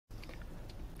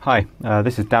Hi,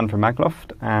 this is Dan from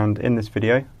MagLoft, and in this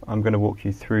video I'm going to walk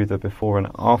you through the before and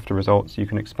after results you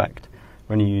can expect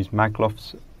when you use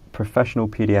MagLoft's professional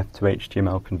PDF to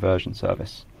HTML conversion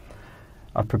service.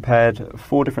 I've prepared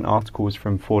 4 different articles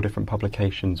from 4 different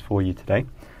publications for you today,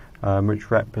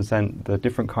 which represent the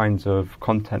different kinds of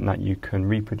content that you can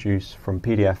reproduce from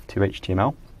PDF to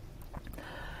HTML.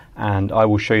 And I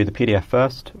will show you the PDF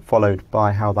first, followed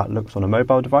by how that looks on a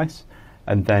mobile device,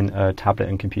 and then a tablet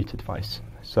and computer device.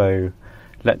 So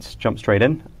let's jump straight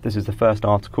in. This is the first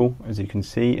article. As you can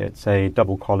see, it's a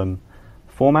double column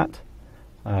format.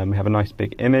 We have a nice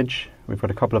big image. We've got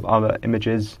a couple of other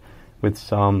images with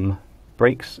some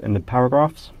breaks in the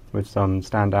paragraphs, with some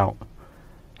standout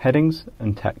headings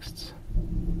and texts.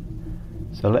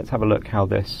 So let's have a look how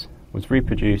this was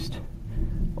reproduced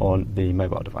on the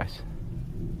mobile device.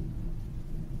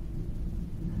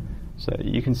 So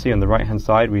you can see on the right hand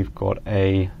side we've got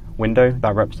a window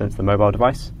that represents the mobile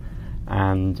device,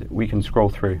 and we can scroll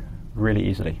through really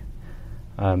easily.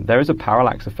 There is a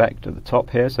parallax effect at the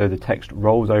top here, so the text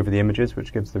rolls over the images,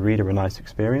 which gives the reader a nice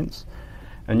experience.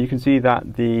 And you can see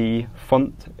that the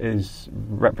font is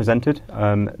represented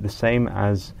the same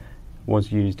as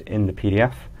was used in the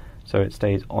PDF, so it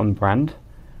stays on brand.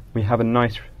 We have a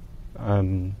nice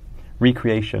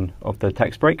recreation of the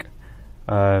text break,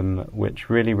 which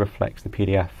really reflects the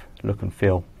PDF look and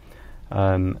feel.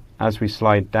 As we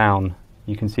slide down,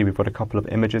 you can see we've got a couple of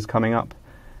images coming up,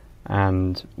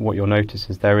 and what you'll notice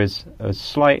is there is a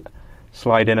slight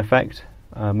slide-in effect,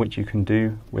 which you can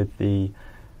do with the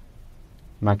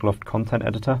MagLoft content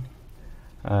editor.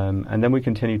 And then we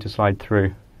continue to slide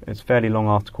through. It's a fairly long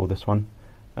article, this one,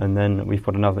 and then we've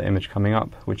got another image coming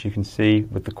up, which you can see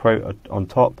with the quote on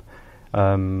top,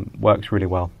 works really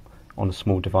well on a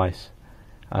small device.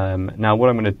 Now what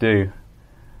I'm going to do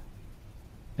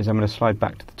is I'm going to slide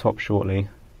back to the top shortly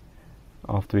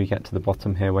after we get to the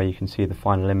bottom here where you can see the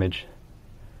final image,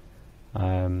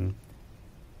 and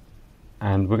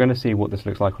we're going to see what this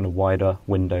looks like on a wider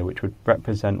window, which would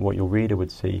represent what your reader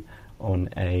would see on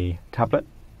a tablet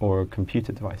or a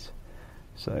computer device.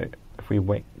 So if we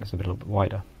make this a little bit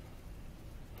wider,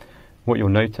 what you'll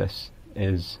notice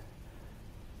is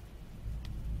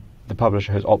the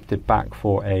publisher has opted back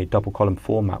for a double column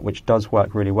format, which does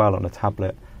work really well on a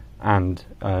tablet and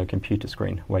a computer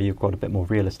screen where you've got a bit more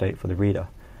real estate for the reader.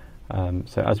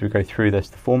 So as we go through this,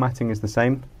 the formatting is the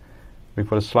same. We've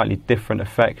got a slightly different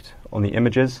effect on the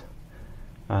images,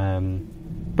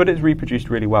 but it's reproduced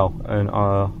really well, and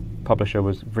our publisher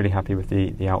was really happy with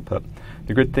the output.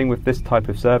 The good thing with this type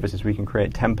of service is we can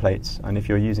create templates, and if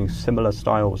you're using similar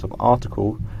styles of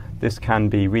article, this can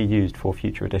be reused for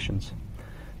future editions.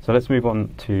 So let's move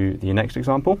on to the next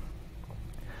example.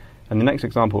 And the next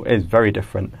example is very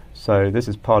different. So this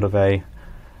is part of a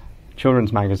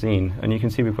children's magazine, and you can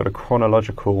see we've got a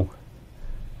chronological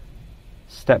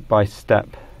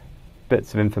step-by-step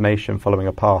bits of information following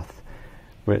a path,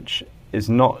 which is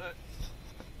not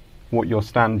what your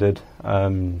standard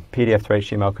PDF to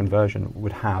HTML conversion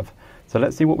would have. So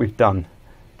let's see what we've done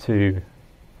to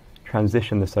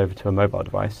transition this over to a mobile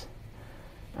device.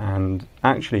 And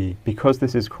actually, because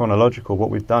this is chronological, what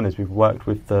we've done is we've worked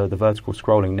with the vertical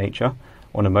scrolling nature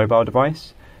on a mobile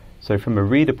device. So from a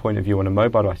reader point of view on a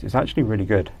mobile device, it's actually really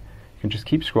good. You can just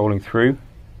keep scrolling through,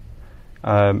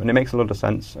 and it makes a lot of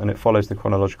sense, and it follows the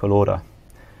chronological order.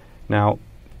 Now,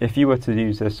 if you were to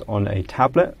use this on a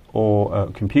tablet or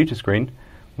a computer screen,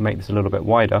 we'll make this a little bit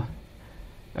wider,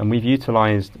 and we've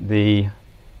utilized the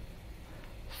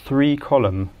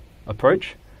 3-column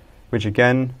approach, which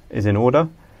again is in order,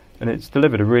 and it's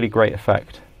delivered a really great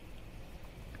effect.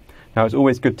 Now, it's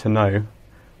always good to know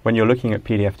when you're looking at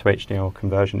PDF to HTML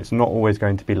conversion, it's not always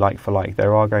going to be like for like.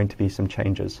 There are going to be some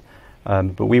changes,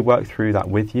 but we work through that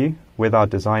with you, with our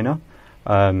designer,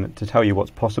 to tell you what's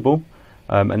possible,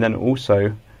 and then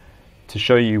also to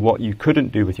show you what you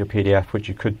couldn't do with your PDF, which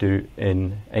you could do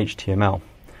in HTML.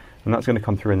 And that's going to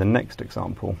come through in the next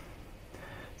example.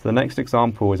 So the next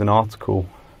example is an article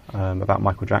about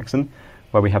Michael Jackson,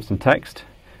 where we have some text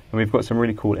and we've got some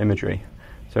really cool imagery.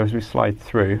 So as we slide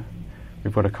through,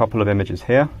 we've got a couple of images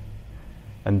here,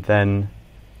 and then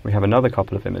we have another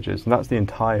couple of images, and that's the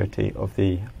entirety of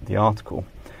the article.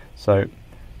 So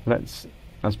let's,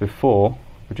 as before,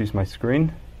 reduce my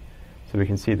screen so we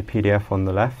can see the PDF on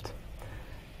the left,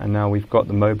 and now we've got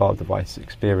the mobile device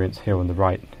experience here on the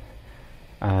right.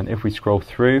 And if we scroll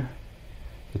through,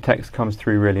 the text comes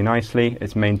through really nicely.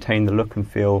 It's maintained the look and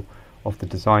feel of the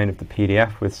design of the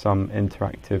PDF with some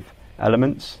interactive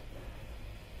elements.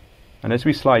 And as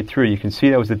we slide through, you can see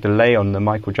there was a delay on the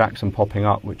Michael Jackson popping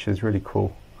up, which is really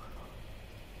cool.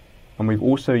 And we've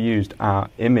also used our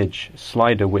image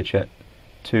slider widget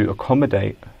to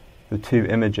accommodate the two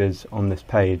images on this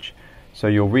page, so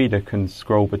your reader can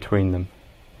scroll between them.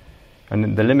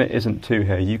 And the limit isn't 2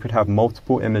 here. You could have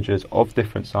multiple images of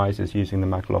different sizes using the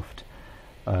MagLoft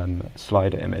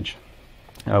slider image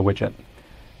widget.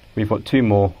 We've got 2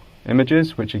 more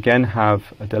images which again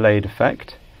have a delayed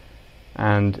effect,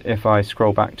 and if I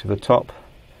scroll back to the top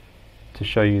to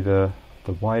show you the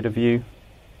wider view,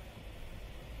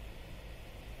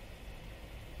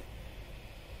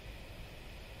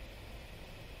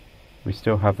 we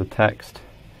still have the text,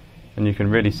 and you can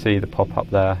really see the pop-up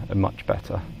there are much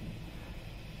better.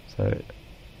 So it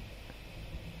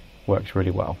works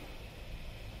really well.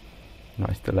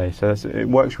 Nice delay. So it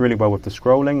works really well with the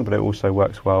scrolling, but it also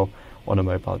works well on a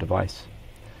mobile device.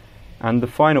 And the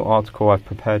final article I've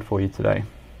prepared for you today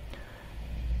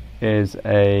is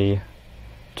a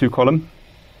 2-column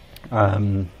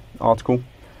article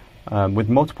with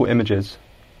multiple images,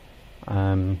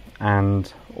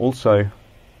 and also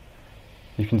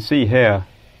you can see here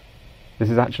this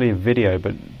is actually a video,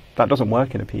 but that doesn't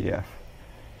work in a PDF.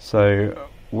 So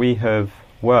we have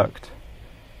worked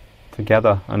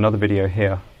together, another video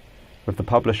here, with the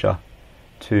publisher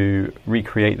to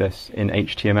recreate this in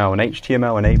HTML. And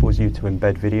HTML enables you to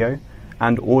embed video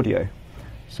and audio.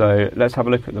 So let's have a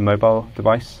look at the mobile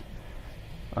device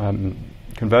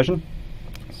conversion.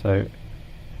 So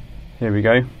here we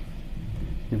go.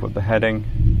 You've got the heading.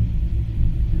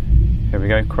 Here we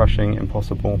go, crushing,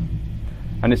 impossible.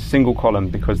 And it's single column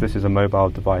because this is a mobile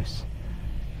device.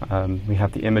 We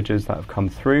have the images that have come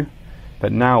through,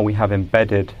 but now we have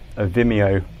embedded a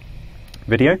Vimeo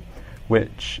video,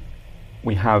 which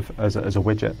we have as a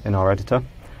widget in our editor.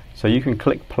 So you can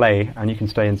click play and you can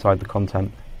stay inside the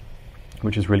content,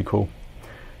 which is really cool.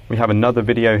 We have another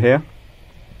video here,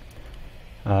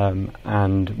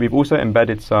 and we've also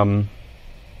embedded some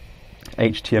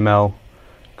HTML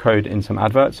code in some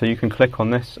adverts, so you can click on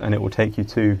this and it will take you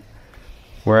to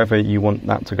wherever you want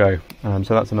that to go.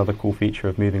 So that's another cool feature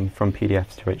of moving from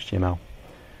PDFs to HTML.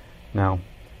 Now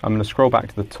I'm going to scroll back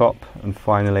to the top and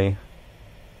finally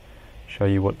show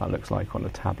you what that looks like on a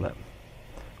tablet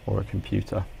or a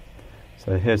computer.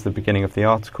 So here's the beginning of the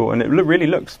article, and it really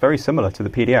looks very similar to the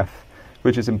PDF,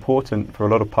 which is important for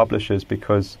a lot of publishers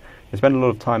because they spend a lot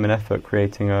of time and effort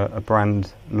creating a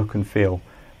brand look and feel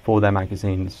for their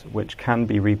magazines, which can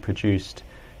be reproduced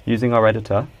using our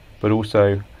editor, but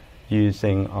also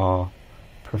using our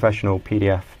professional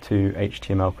PDF to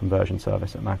HTML conversion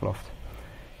service at MagLoft.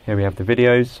 Here we have the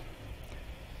videos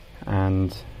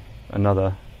and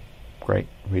another great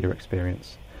reader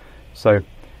experience. So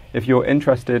if you're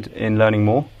interested in learning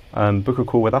more, book a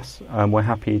call with us. We're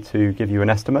happy to give you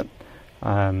an estimate,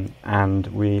 and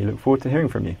we look forward to hearing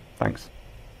from you. Thanks.